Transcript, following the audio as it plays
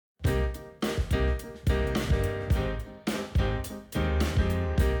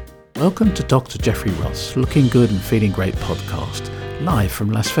Welcome to Dr. Jeffrey Roth's Looking Good and Feeling Great podcast, live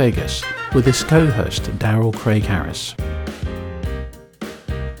from Las Vegas, with his co-host, Daryl Craig Harris.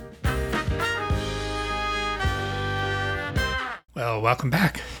 Well, welcome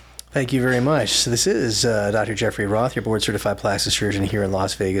back. Thank you very much. So this is Dr. Jeffrey Roth, your board-certified plastic surgeon here in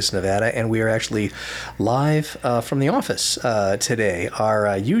Las Vegas, Nevada, and we are actually live from the office today.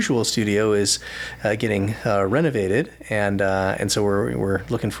 Our usual studio is getting renovated, and so we're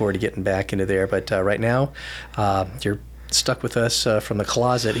looking forward to getting back into there. But right now, you're stuck with us from the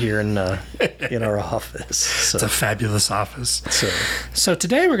closet here in our office. So. It's a fabulous office. So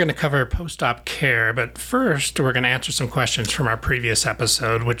today we're going to cover post-op care, but first we're going to answer some questions from our previous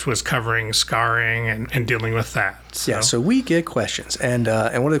episode, which was covering scarring and dealing with that. So we get questions, and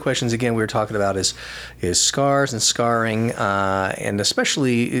one of the questions again we were talking about is scars and scarring, and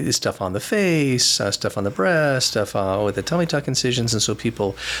especially stuff on the face, stuff on the breast, stuff with the tummy tuck incisions, and so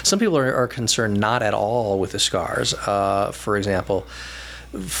some people are concerned not at all with the scars. For example,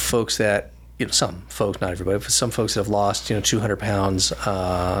 folks that, some folks, not everybody, but some folks that have lost, 200 pounds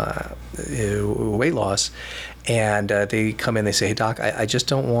weight loss, and they come in, they say, "Hey, doc, I just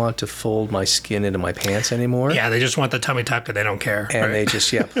don't want to fold my skin into my pants anymore." Yeah, they just want the tummy tuck and they don't care. And they just,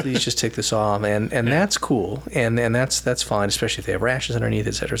 please just take this off. And that's cool. And that's fine, especially if they have rashes underneath,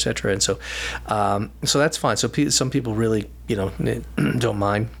 et cetera, et cetera. And so that's fine. So some people really, don't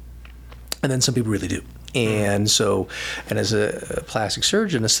mind. And then some people really do. And as a plastic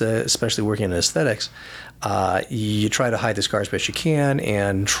surgeon, especially working in aesthetics, you try to hide the scars best you can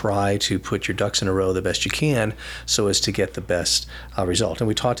and try to put your ducks in a row the best you can so as to get the best result. And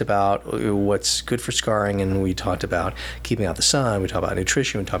we talked about what's good for scarring, and we talked about keeping out the sun, we talked about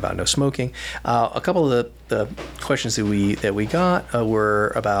nutrition, we talked about no smoking. A couple of the questions that we got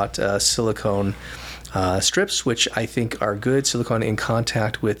were about silicone strips, which I think are good. Silicone in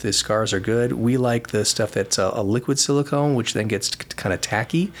contact with the scars are good. We like the stuff that's a liquid silicone, which then gets kind of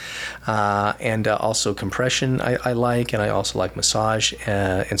tacky. And also compression I like, and I also like massage.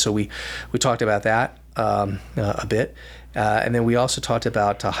 And so we talked about that a bit. And then we also talked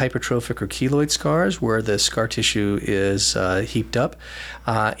about hypertrophic or keloid scars, where the scar tissue is heaped up.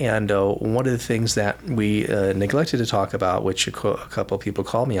 And one of the things that we neglected to talk about, which a couple of people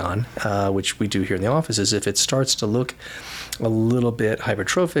call me on, which we do here in the office, is if it starts to look a little bit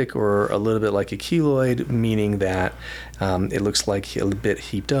hypertrophic or a little bit like a keloid, meaning that it looks like a bit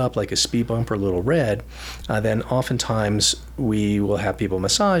heaped up, like a speed bump or a little red, then oftentimes we will have people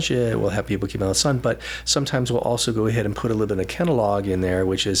massage it, we'll have people keep it out of the sun, but sometimes we'll also go ahead and put a little bit of Kenalog in there,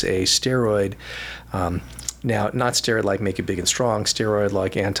 which is a steroid. Now, not steroid like make it big and strong, steroid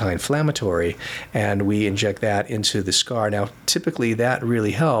like anti-inflammatory, and we inject that into the scar. Now, typically that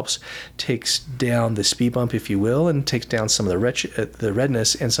really helps, takes down the speed bump, if you will, and takes down some of the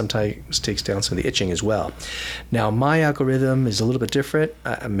redness, and sometimes takes down some of the itching as well. Now, my algorithm is a little bit different,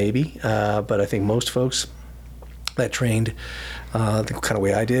 maybe, but I think most folks that trained the kind of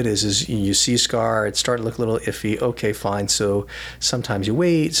way I did is you see a scar, it's starting to look a little iffy, okay, fine. So sometimes you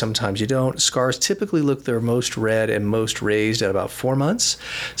wait, sometimes you don't. Scars typically look their most red and most raised at about 4 months.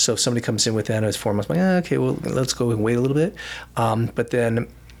 So if somebody comes in with that and it's 4 months, I'm like, okay, well, let's go and wait a little bit. But then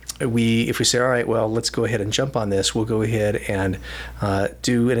if we say, all right, well, let's go ahead and jump on this, we'll go ahead and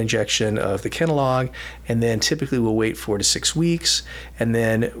do an injection of the Kenalog, and then typically we'll wait 4 to 6 weeks, and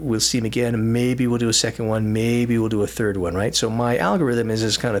then we'll see them again. Maybe we'll do a second one, maybe we'll do a third one, right? So my algorithm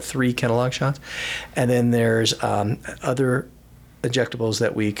is kind of 3 Kenalog shots, and then there's other injectables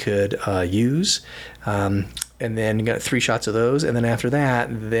that we could use. And then you got 3 shots of those, and then after that,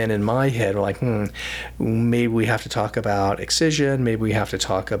 then in my head, we're like, maybe we have to talk about excision, maybe we have to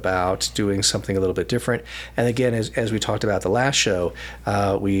talk about doing something a little bit different. And again, as we talked about the last show,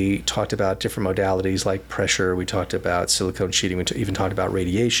 we talked about different modalities like pressure, we talked about silicone sheeting, we even talked about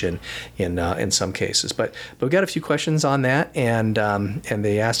radiation in some cases. But we got a few questions on that, and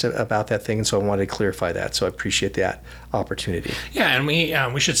they asked about that thing, and so I wanted to clarify that. So I appreciate that opportunity. Yeah, and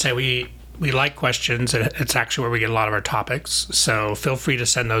we should say we like questions. It's actually where we get a lot of our topics. So feel free to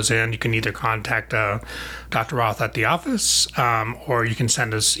send those in. You can either contact Dr. Roth at the office, or you can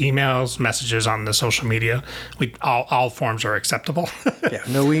send us emails, messages on the social media. All forms are acceptable. Yeah,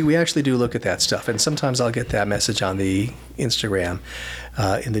 no, we actually do look at that stuff. And sometimes I'll get that message on the Instagram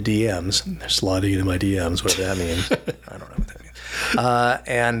in the DMs. They're sliding into my DMs, whatever that means. I don't know what that means.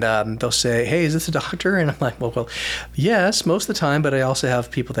 And they'll say, hey, is this a doctor? And I'm like, well, yes, most of the time, but I also have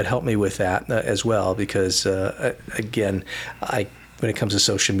people that help me with that as well, because, again, I when it comes to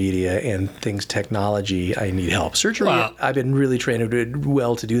social media and things, technology, I need help. Surgery, Well, I've been really trained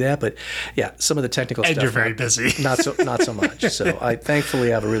well to do that, but yeah, some of the technical and stuff. you're very busy. Not so much. So I thankfully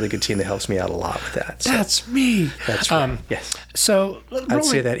have a really good team that helps me out a lot with that. So That's me. that's right. Yes. So I'd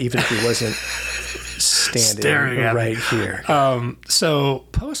say that even if he wasn't standing Staring at me. right here. So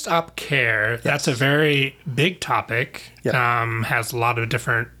post-op care, that's a very big topic. Yeah. Has a lot of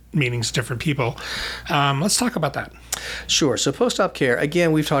different meanings to different people. Let's talk about that. Sure. So post-op care,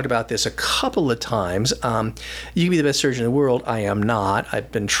 again, we've talked about this a couple of times. You can be the best surgeon in the world. I am not.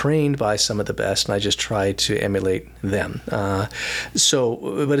 I've been trained by some of the best, and I just try to emulate them. But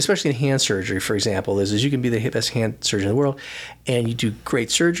especially in hand surgery, for example, is you can be the best hand surgeon in the world, and you do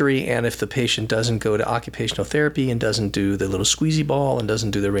great surgery, and if the patient doesn't go to occupational therapy and doesn't do the little squeezy ball and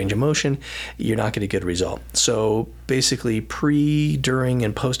doesn't do the range of motion, you're not going to get a result. So basically, pre, during,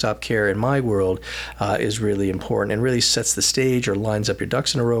 and post-op care in my world is really important and really sets the stage or lines up your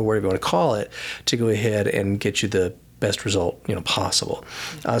ducks in a row, whatever you want to call it, to go ahead and get you the best result possible.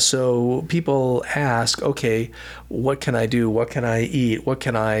 So people ask, okay, what can I do? What can I eat? What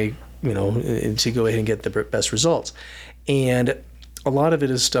can I, to go ahead and get the best results? And a lot of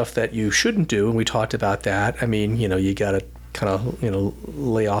it is stuff that you shouldn't do, and we talked about that. I mean, you got to kind of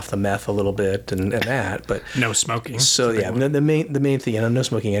lay off the meth a little bit and that, but No smoking. so yeah, the main thing, no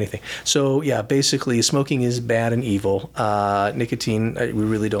smoking anything. So yeah, basically smoking is bad and evil. Nicotine we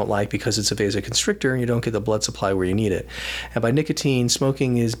really don't like because it's a vasoconstrictor and you don't get the blood supply where you need it. And by nicotine,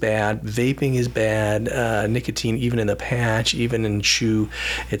 smoking is bad, vaping is bad, nicotine even in the patch, even in chew,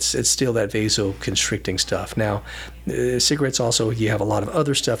 it's still that vasoconstricting stuff. Now, cigarettes also, you have a lot of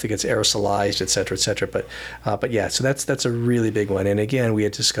other stuff that gets aerosolized, et cetera, but yeah, so that's a really big one. And again, we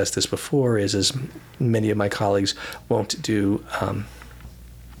had discussed this before, is many of my colleagues won't do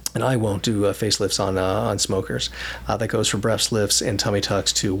and I won't do facelifts on smokers. That goes from breast lifts and tummy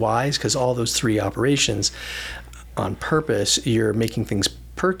tucks to Ys, because all those three operations, on purpose, you're making things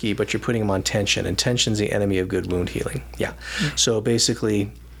perky, but you're putting them on tension, and tension's the enemy of good wound healing. Yeah. So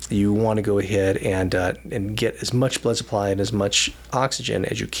basically, you want to go ahead and get as much blood supply and as much oxygen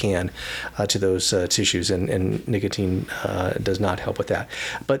as you can to those tissues, and nicotine does not help with that.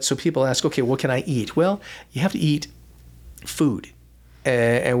 But so people ask, okay, what can I eat? Well, you have to eat food.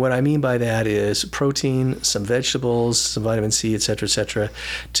 And what I mean by that is protein, some vegetables, some vitamin C, et cetera,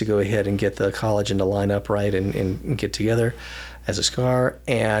 to go ahead and get the collagen to line up right and get together as a scar,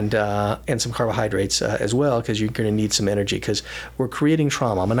 and some carbohydrates as well, because you're going to need some energy, because we're creating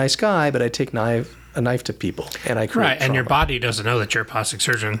trauma. I'm a nice guy, but I take a knife to people, and I create trauma. And your body doesn't know that you're a plastic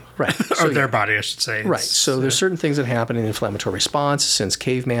surgeon. Right. or So, their body, I should say. Right. So there's certain things that happen in the inflammatory response since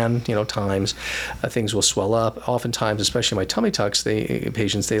caveman, times. Things will swell up. Oftentimes, especially my tummy tucks,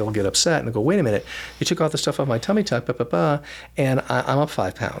 patients, they'll get upset and they'll go, wait a minute, you took all the stuff off my tummy tuck, and I'm up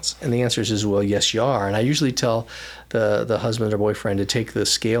 5 pounds. And the answer is, well, yes, you are. And I usually tell the husband or boyfriend to take the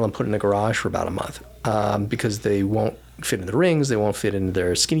scale and put it in the garage for about a month, because they won't fit in the rings, they won't fit into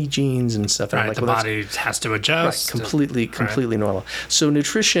their skinny jeans and stuff. Right, And I'm like, the body has to adjust. Right, completely normal. So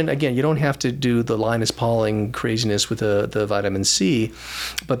nutrition, again, you don't have to do the Linus Pauling craziness with the vitamin C,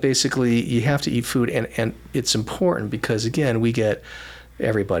 but basically you have to eat food, and it's important because, again, we get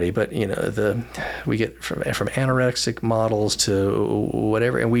everybody, but we get from anorexic models to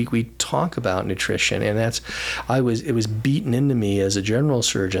whatever, and we talk about nutrition, and it was beaten into me as a general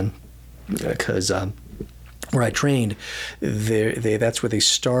surgeon, because where I trained, that's where they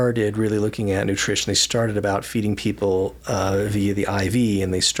started really looking at nutrition. They started about feeding people via the IV,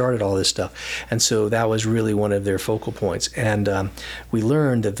 and they started all this stuff. And so that was really one of their focal points. And we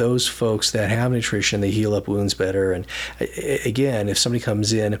learned that those folks that have nutrition, they heal up wounds better. And again, if somebody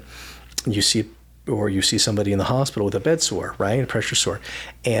comes in, you see somebody in the hospital with a bed sore, right, a pressure sore,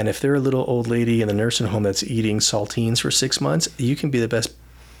 and if they're a little old lady in the nursing home that's eating saltines for 6 months, you can be the best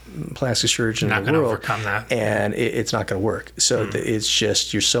plastic surgeon in the world, overcome that, and it's not going to work. So it's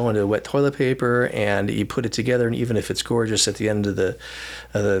just, you're sewing to wet toilet paper, and you put it together, and even if it's gorgeous at the end of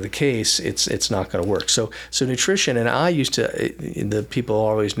the case, it's not going to work. So nutrition, and I used to, the people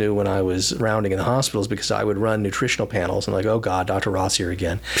always knew when I was rounding in the hospitals, because I would run nutritional panels, and like, oh God, Dr. Roth's here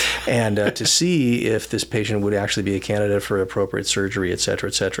again, and to see if this patient would actually be a candidate for appropriate surgery, et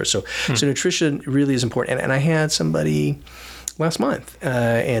cetera. So nutrition really is important. And I had somebody last month,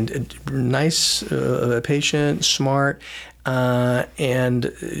 and a nice patient, smart,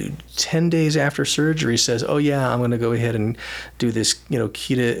 and 10 days after surgery says, oh yeah, I'm going to go ahead and do this,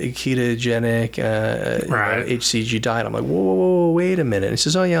 ketogenic HCG diet. I'm like, whoa, wait a minute. And he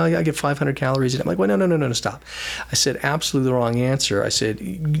says, oh yeah, I get 500 calories a day. I'm like, well, no, stop. I said, absolutely the wrong answer. I said,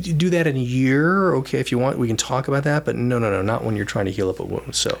 do that in a year. Okay, if you want, we can talk about that, but no, not when you're trying to heal up a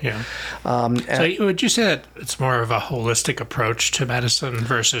wound. So, yeah. So would you say that it's more of a holistic approach to medicine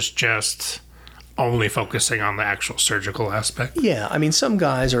versus just only focusing on the actual surgical aspect? Yeah, I mean, some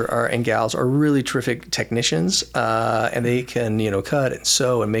guys and gals are really terrific technicians, and they can, cut and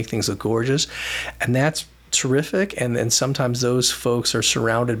sew and make things look gorgeous, and that's terrific. And then sometimes those folks are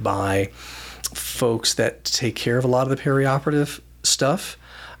surrounded by folks that take care of a lot of the perioperative stuff.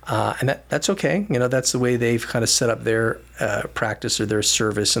 And that's okay. That's the way they've kind of set up their practice or their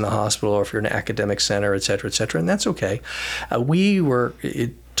service in the hospital, or if you're in an academic center, et cetera, and that's okay. We were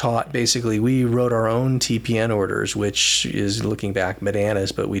taught, basically, we wrote our own TPN orders, which is, looking back,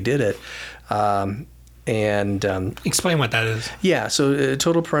 bananas, but we did it. Explain what that is. Yeah, so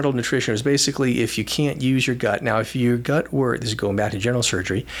total parental nutrition is basically if you can't use your gut. Now, if your gut works, this is going back to general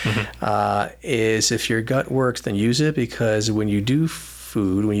surgery, is if your gut works, then use it, because when you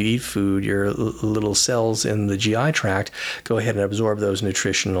eat food, your little cells in the GI tract go ahead and absorb those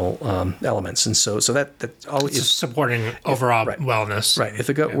nutritional elements, and so that always is supporting overall wellness. Right. If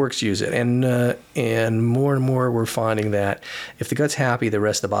the gut works, use it, and more we're finding that if the gut's happy, the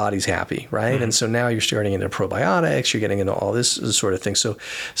rest of the body's happy, right? Mm-hmm. And so now you're starting into probiotics, you're getting into all this sort of thing. So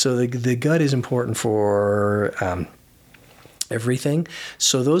the gut is important for everything.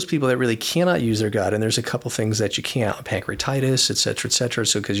 So those people that really cannot use their gut, and there's a couple things that you can't, pancreatitis, et cetera,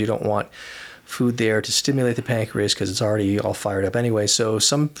 so because you don't want food there to stimulate the pancreas because it's already all fired up anyway. So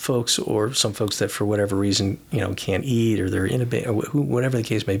some folks that for whatever reason, can't eat, or they're inhibited, or whatever the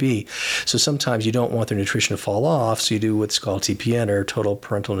case may be. So sometimes you don't want their nutrition to fall off, so you do what's called TPN, or total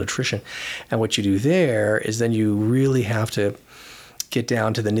parental nutrition. And what you do there is then you really have to get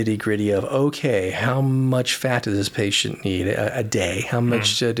down to the nitty-gritty of, okay, how much fat does this patient need a day? How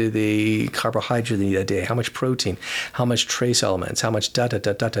much do the carbohydrate need a day? How much protein? How much trace elements? How much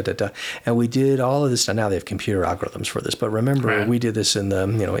da-da-da-da-da-da-da? And we did all of this. Now they have computer algorithms for this, but remember, we did this in the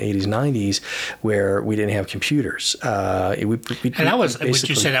 80s, 90s, where we didn't have computers. And that was, would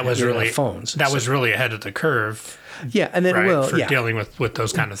you say that was really, phones? That was really ahead of the curve. Yeah, and then for dealing with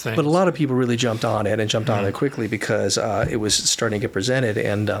those kind of things. But a lot of people really jumped on it quickly, because it was starting to get presented,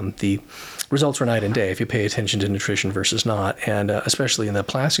 and the results were night and day if you pay attention to nutrition versus not, and especially in the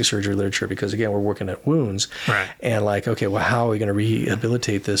plastic surgery literature, because again, we're working at wounds, and okay, well, how are we going to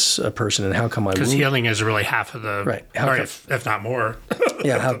rehabilitate this person, and how come my wound? Because healing is really half of the if not more.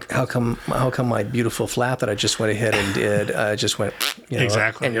 Yeah, how come my beautiful flap that I just went ahead and did just went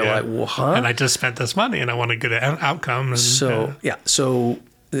exactly, and you're like, well, huh? And I just spent this money and I want to get an outcome. So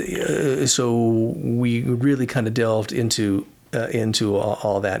we really kind of delved into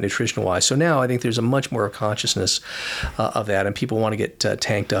all that nutrition wise. So now I think there's a much more consciousness of that, and people want to get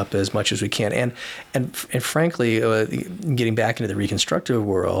tanked up as much as we can. And frankly, getting back into the reconstructive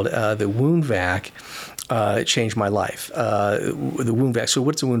world, the wound vac changed my life. The wound vac. So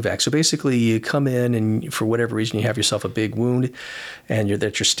what's a wound vac? So basically, you come in and for whatever reason you have yourself a big wound, and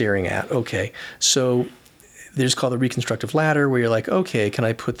you're staring at. Okay, so there's called the reconstructive ladder, where you're like, okay, can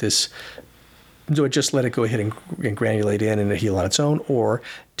I put this? Do I just let it go ahead and granulate in and heal on its own? Or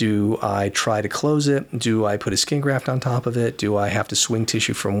do I try to close it? Do I put a skin graft on top of it? Do I have to swing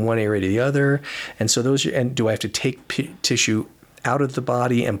tissue from one area to the other? And so do I have to take tissue out of the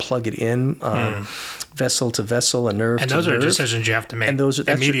body and plug it in, vessel to vessel, and nerve to nerve? And those are decisions you have to make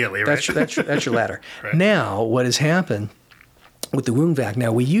immediately, right? That's your ladder. Right. Now, what has happened with the wound vac,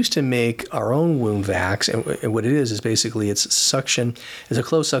 now we used to make our own wound vacs, and what it is basically it's a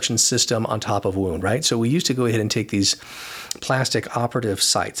closed suction system on top of wound, right? So we used to go ahead and take these plastic operative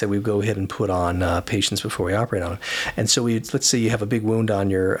sites that we go ahead and put on patients before we operate on them. And so let's say you have a big wound on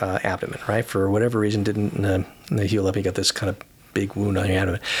your abdomen, right? For whatever reason didn't heal up, you got this kind of big wound on your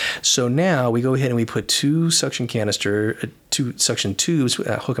abdomen. So now we go ahead and we put two suction tubes,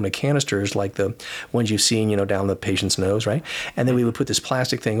 hook them to canisters like the ones you've seen, down the patient's nose, right? And then we would put this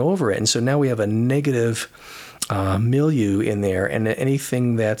plastic thing over it. And so now we have a negative milieu in there, and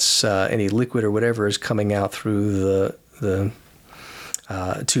anything that's any liquid or whatever is coming out through the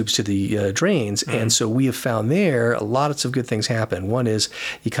tubes to the drains. Mm-hmm. And so we have found there lots of good things happen. One is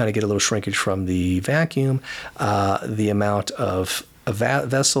you kind of get a little shrinkage from the vacuum. The amount of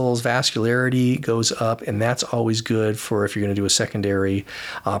vessels, vascularity goes up, and that's always good for if you're going to do a secondary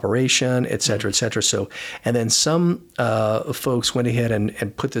operation, et cetera, et cetera. So, and then some folks went ahead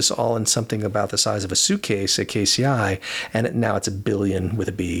and put this all in something about the size of a suitcase at KCI, and now it's $1 billion with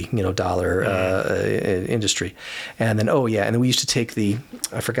a B, dollar industry. And then, and then we used to take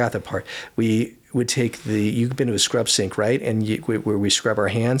I forgot that part. We would take you've been to a scrub sink, right? And where we scrub our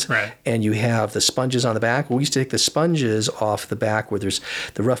hands, right? And you have the sponges on the back. Well, we used to take the sponges off the back where there's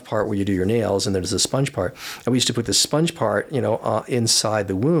the rough part where you do your nails, and there's the sponge part. And we used to put the sponge part, inside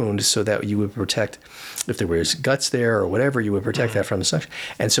the wound so that you would protect, if there was guts there or whatever, you would protect that from the suction.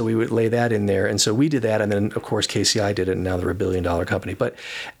 And so we would lay that in there. And so we did that. And then, of course, KCI did it, and now they're $1 billion company. But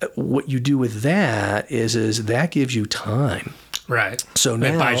what you do with that is that gives you time. Right. So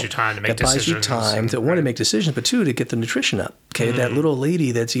now it buys you time to make decisions. It buys you time to want to make decisions, but two, to get the nutrition up. Okay, that little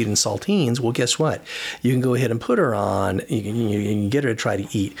lady that's eating saltines, well, guess what? You can go ahead and put her on. You can get her to try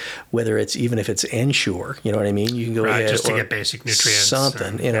to eat, whether it's even if it's Ensure, you know what I mean? You can go ahead just to get basic nutrients,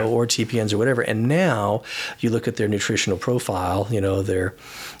 something, or TPNs or whatever. And now you look at their nutritional profile, their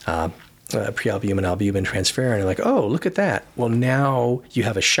prealbumin, albumin, transferrin, and like, oh, look at that. Well, now you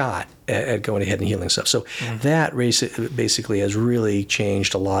have a shot at going ahead and healing stuff. So that basically has really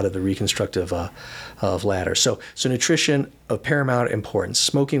changed a lot of the reconstructive of ladder. So nutrition of paramount importance.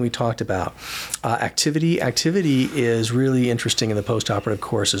 Smoking we talked about. Activity is really interesting in the postoperative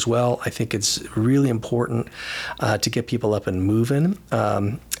course as well. I think it's really important to get people up and moving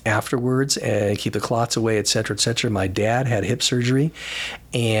afterwards and keep the clots away, et cetera, et cetera. My dad had hip surgery,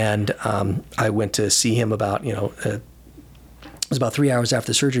 and I went to see him about, it was about 3 hours after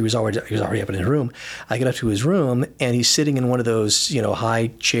the surgery. He was already up in his room. I get up to his room, and he's sitting in one of those, high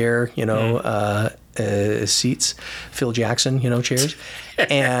chair, seats, Phil Jackson, chairs.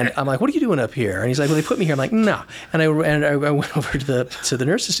 And I'm like, what are you doing up here? And he's like, well, they put me here. I'm like, no. And I went over to the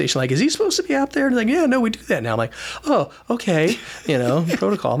nurse's station, like, is he supposed to be out there? And they're like, yeah, no, we do that now. I'm like, oh, okay,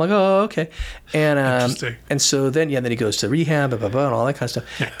 protocol. I'm like, oh, okay. And so then he goes to rehab, blah, blah, blah, and all that kind of stuff.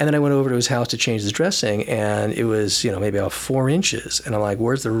 Yeah. And then I went over to his house to change his dressing, and it was, maybe about 4 inches. And I'm like,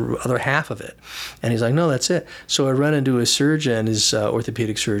 where's the other half of it? And he's like, no, that's it. So I run into his surgeon, his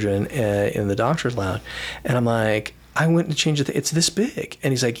orthopedic surgeon in the doctor's lounge, and I'm like, I went and changed it. It's this big.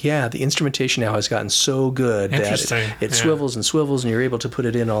 And he's like, yeah, the instrumentation now has gotten so good that it swivels and swivels, and you're able to put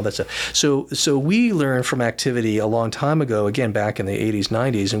it in and all that stuff. So we learned from activity a long time ago, again, back in the 80s,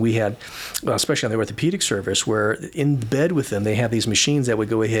 90s, and we had, especially on the orthopedic service, where in bed with them, they have these machines that would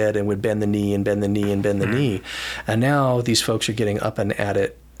go ahead and would bend the knee and bend the knee and bend the knee. And now these folks are getting up and at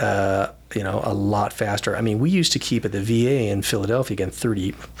it a lot faster. I mean, we used to keep at the VA in Philadelphia, again,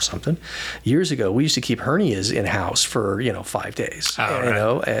 30-something years ago, we used to keep hernias in-house for, 5 days,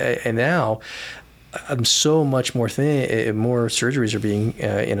 and now so much more more surgeries are being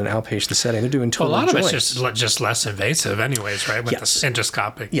in an outpatient setting. They're doing total joints. A lot joints. of it's just less invasive anyways, right? With the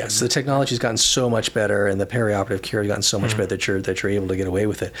endoscopic. Yes, the technology's gotten so much better, and the perioperative care has gotten so much better that you're able to get away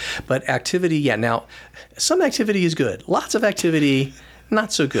with it. But activity, now, some activity is good. Lots of activity,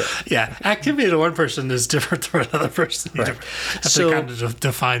 not so good. Yeah, activity to one person is different to another person. Right. Have to kind of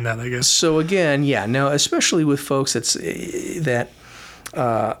define that, I guess. So again, now especially with folks that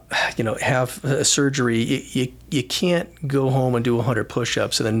have a surgery, you can't go home and do 100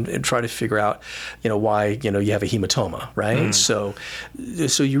 push-ups and then try to figure out, why, you have a hematoma, right? So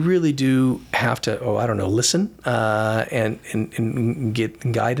you really do have to, listen and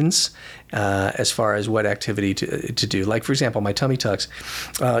get guidance as far as what activity to do. Like, for example, my tummy tucks,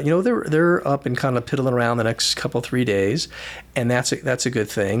 they're up and kind of piddling around the next 3 days, and that's a good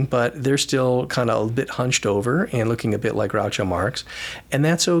thing, but they're still kind of a bit hunched over and looking a bit like Groucho Marx, and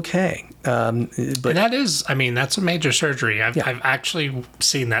that's okay. But and that is, that's a major surgery. I've actually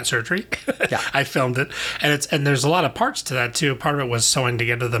seen that surgery. Yeah. I filmed it, and there's a lot of parts to that too. Part of it was sewing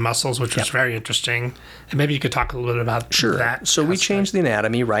together the muscles, which was very interesting. And maybe you could talk a little bit about that. So we change the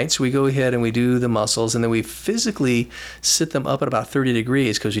anatomy, right? So we go ahead and we do the muscles, and then we physically sit them up at about 30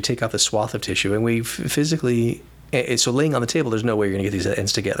 degrees because we take out the swath of tissue, and we physically. So laying on the table, there's no way you're going to get these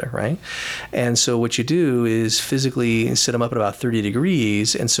ends together, right? And so what you do is physically sit them up at about 30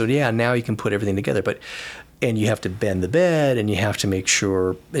 degrees, and so now you can put everything together. And you have to bend the bed, and you have to make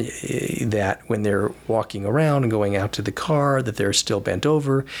sure that when they're walking around and going out to the car that they're still bent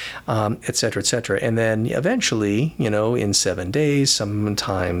over, et cetera, et cetera. And then eventually, in 7 days,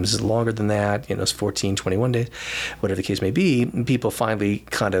 sometimes longer than that, 14, 21 days, whatever the case may be, people finally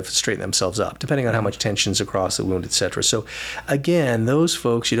kind of straighten themselves up, depending on how much tension's across the wound, et cetera. So again, those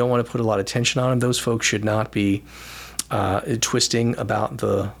folks, you don't want to put a lot of tension on them. Those folks should not be twisting about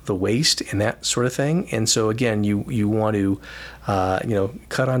the waist and that sort of thing. And so again, you want to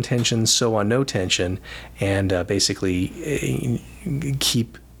cut on tension, sew on no tension, and basically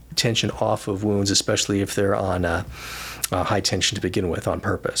keep tension off of wounds, especially if they're on high tension to begin with on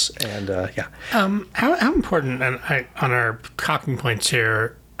purpose. And how important, and on our talking points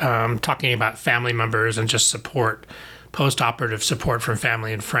here, talking about family members and just support, post-operative support from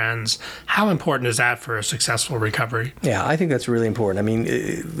family and friends, how important is that for a successful recovery? Yeah, I think that's really important. I mean,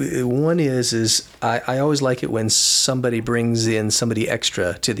 one is I always like it when somebody brings in somebody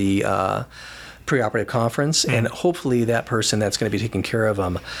extra to the preoperative conference, and hopefully that person that's going to be taking care of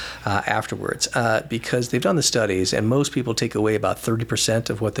them afterwards, because they've done the studies, and most people take away about 30%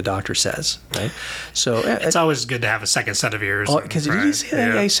 of what the doctor says, right? So it's always good to have a second set of ears. Because did you say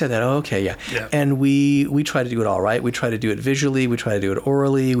that? Yeah, you said that. Oh, okay, yeah. And we try to do it all right. We try to do it visually. We try to do it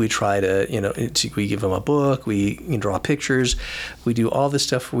orally. We try to, we give them a book. We draw pictures. We do all this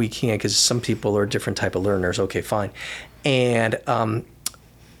stuff we can, because some people are a different type of learners. Okay, fine. And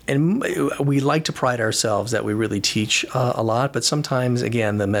we like to pride ourselves that we really teach a lot, but sometimes,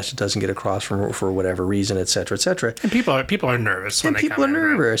 again, the message doesn't get across for whatever reason, et cetera, et cetera. And people are nervous when they come in. People are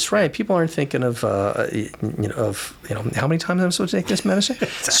nervous, right? People aren't thinking of how many times I'm supposed to take this medicine.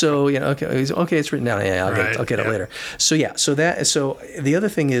 Exactly. So okay, it's written down. Yeah, I'll get it later. So the other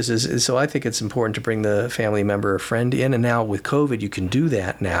thing is so I think it's important to bring the family member or friend in, and now with COVID, you can do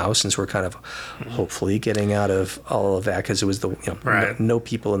that now, since we're kind of hopefully getting out of all of that, because it was no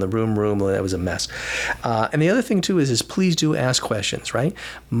people in the room, that was a mess. And the other thing too is please do ask questions, right?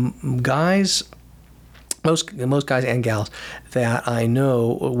 Guys, most guys and gals that I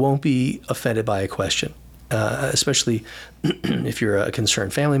know won't be offended by a question. Especially if you're a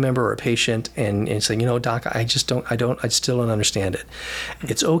concerned family member or a patient and saying, doc, I still don't understand it.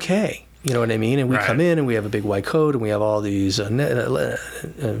 It's okay. You know what I mean? And we come in and we have a big white coat and we have all these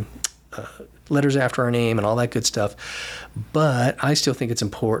letters after our name and all that good stuff. But I still think it's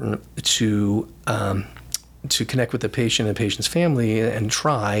important to connect with the patient and the patient's family and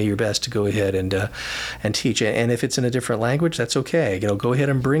try your best to go ahead and teach. And if it's in a different language, that's okay. Go ahead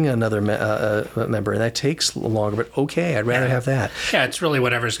and bring another member, and that takes longer, but okay, I'd rather have that. Yeah, it's really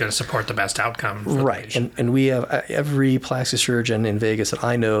whatever's going to support the best outcome for the patient. And we have every plastic surgeon in Vegas that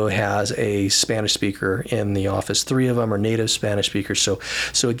I know has a Spanish speaker in the office. 3 of them are native Spanish speakers.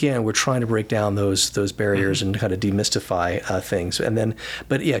 So again, we're trying to break down those barriers and kind of demystify things.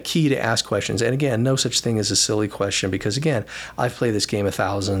 But key to ask questions. And again, no such thing as a silly question, because again, I've played this game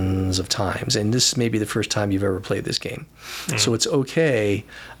thousands of times, and this may be the first time you've ever played this game. So it's okay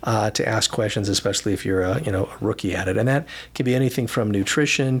to ask questions, especially if you're a rookie at it. And that can be anything from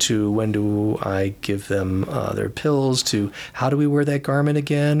nutrition to when do I give them their pills to how do we wear that garment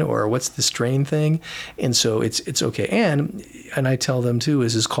again, or what's the strain thing. And so it's okay. And I tell them too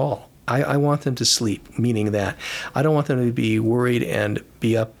is call. I want them to sleep, meaning that I don't want them to be worried and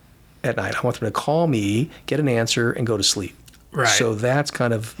be up at night. I want them to call me, get an answer, and go to sleep. Right. So that's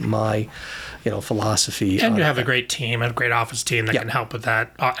kind of my, philosophy. And you have a great team, a great office team that can help with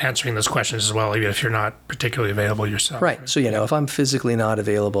that, answering those questions as well, even if you're not particularly available yourself. Right. So, if I'm physically not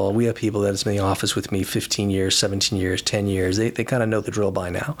available, we have people that's been in the office with me 15 years, 17 years, 10 years. They kind of know the drill by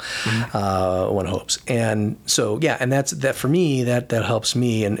now, one hopes. And so, and that for me, that helps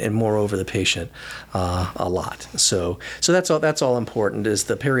me and moreover the patient a lot. So that's all important is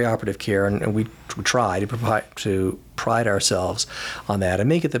the perioperative care, and we try to pride ourselves on that and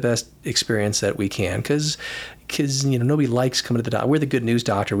make it the best experience that we can, because nobody likes coming to the doctor. We're the good news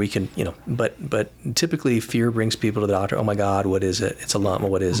doctor. We can, but typically fear brings people to the doctor. Oh my God, what is it? It's a lump.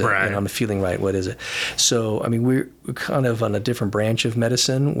 What is it? Right. I'm feeling right. What is it? So, we're kind of on a different branch of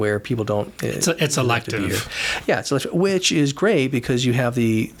medicine where people don't. It's elective. Yeah, it's elective, which is great because you have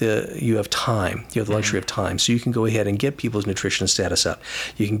you have time. You have the luxury of time, so you can go ahead and get people's nutrition status up.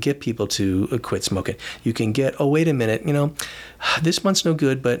 You can get people to quit smoking. You can get. Oh, wait a minute. This month's no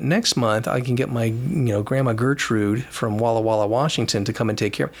good, but next month I can get my Grandma Gertrude from Walla Walla, Washington to come and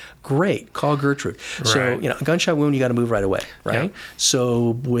take care of me. Great, call Gertrude. Right. So a gunshot wound, you got to move right away, right? Yeah.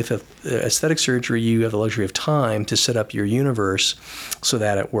 So with aesthetic surgery, you have the luxury of time to set up your universe so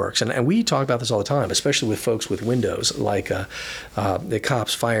that it works. And we talk about this all the time, especially with folks with windows like the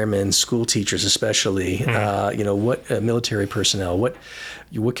cops, firemen, school teachers, especially. What military personnel? What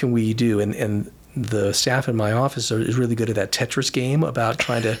can we do? And the staff in my office is really good at that Tetris game about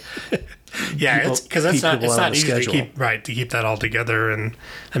trying to it's because it's not easy to keep that all together and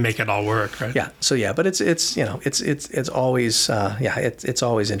make it all work, right? But it's always it's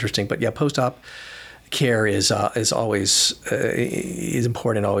always interesting. But post-op care is always is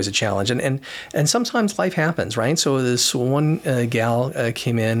important, always a challenge, and sometimes life happens, right? So this one gal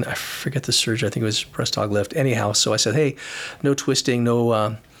came in, I forget the surgery, I think it was breast dog lift. Anyhow, so I said, hey, no twisting,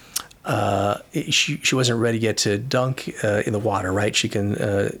 no. She wasn't ready yet to dunk in the water, right? She can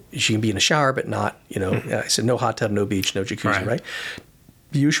be in a shower, but not, I said no hot tub, no beach, no jacuzzi, right?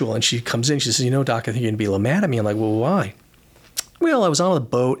 Usual. And she comes in, she says, Doc, I think you're gonna be a little mad at me. I'm like, well, why? Well, I was on the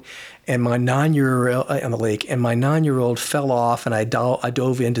boat and my 9-year-old on the lake, and my 9-year-old fell off, and I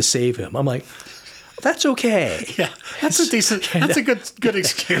dove in to save him. I'm like, that's okay. Yeah, that's a good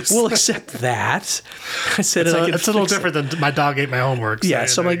excuse. We'll accept that. I said it's a little different than my dog ate my homework. Yeah,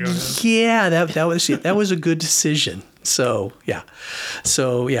 so I'm like, yeah, that was a good decision. So yeah, there's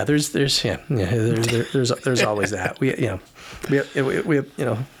always that. We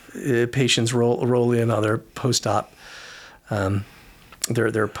have patients roll in on their post-op.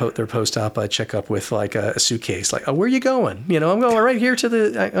 Their post-op checkup with like a suitcase, like, oh, where are you going? I'm going right here to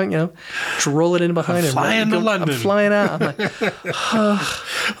the, to roll it in behind him. Flying to London. I'm flying out. I'm like,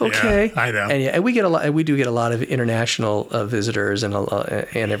 okay. Yeah, I know. And we do get a lot of international visitors and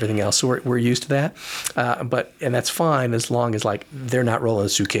everything else. So we're used to that. But that's fine as long as like they're not rolling a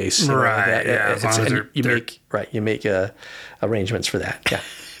suitcase. Right. As long as you make arrangements for that. Yeah.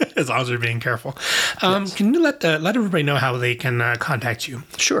 As long as they're being careful. Yes. Can you let everybody know how they can contact you?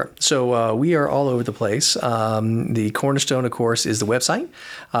 Sure. So we are all over the place. The cornerstone, of course, is the website,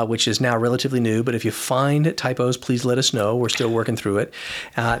 which is now relatively new. But if you find typos, please let us know. We're still working through it.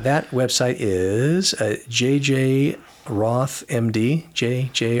 That website is JJRothMD,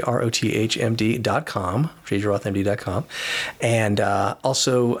 JJRothMD.com, JJRothMD.com. And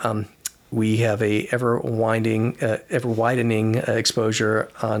also... we have a ever widening exposure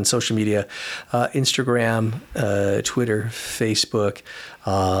on social media, Instagram, Twitter, Facebook,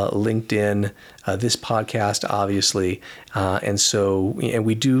 LinkedIn, this podcast, obviously. And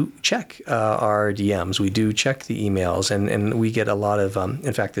we do check our DMs. We do check the emails, and we get a lot of,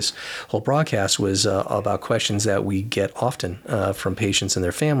 in fact, this whole broadcast was about questions that we get often from patients and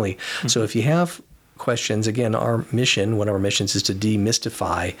their family. Mm-hmm. So if you have questions, again, one of our missions is to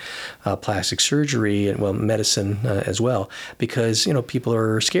demystify plastic surgery and medicine as well, because people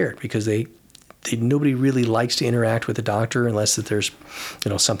are scared because nobody really likes to interact with a doctor unless that there's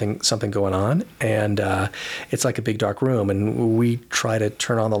something going on, and it's like a big dark room, and we try to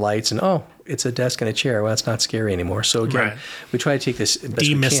turn on the lights and it's a desk and a chair. Well, it's not scary anymore. So again, we try to take this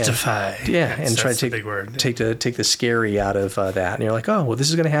demystify. And try to take the scary out of that. And you're like, oh, well, this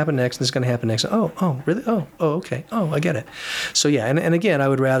is going to happen next, and this is going to happen next. Oh, really? Oh, okay. Oh, I get it. So yeah, and again, I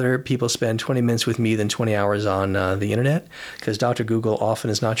would rather people spend 20 minutes with me than 20 hours on the internet, because Dr. Google often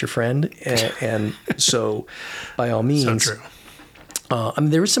is not your friend, and so by all means. So true.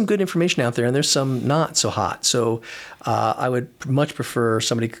 There is some good information out there, and there's some not so hot. So I would much prefer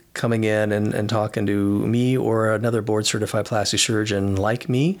somebody coming in and talking to me or another board-certified plastic surgeon like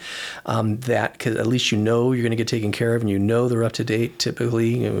me, because at least you're going to get taken care of, and they're up to date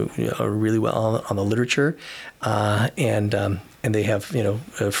typically, really well on the literature, and they have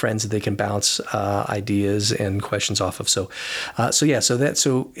friends that they can bounce ideas and questions off of. So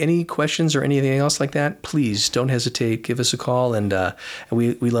any questions or anything else like that, please don't hesitate. Give us a call, and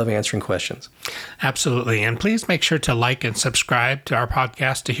we love answering questions. Absolutely, and please make sure to like and subscribe to our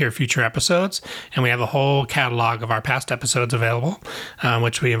podcast to hear future episodes. And we have a whole catalog of our past episodes available,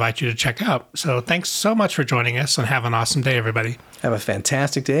 which we invite you to check out. So thanks so much for joining us, and have an awesome day, everybody. Have a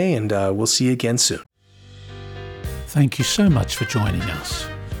fantastic day, and we'll see you again soon. Thank you so much for joining us.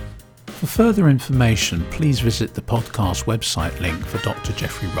 For further information, please visit the podcast website link for Dr.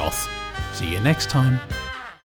 Jeffrey Roth. See you next time.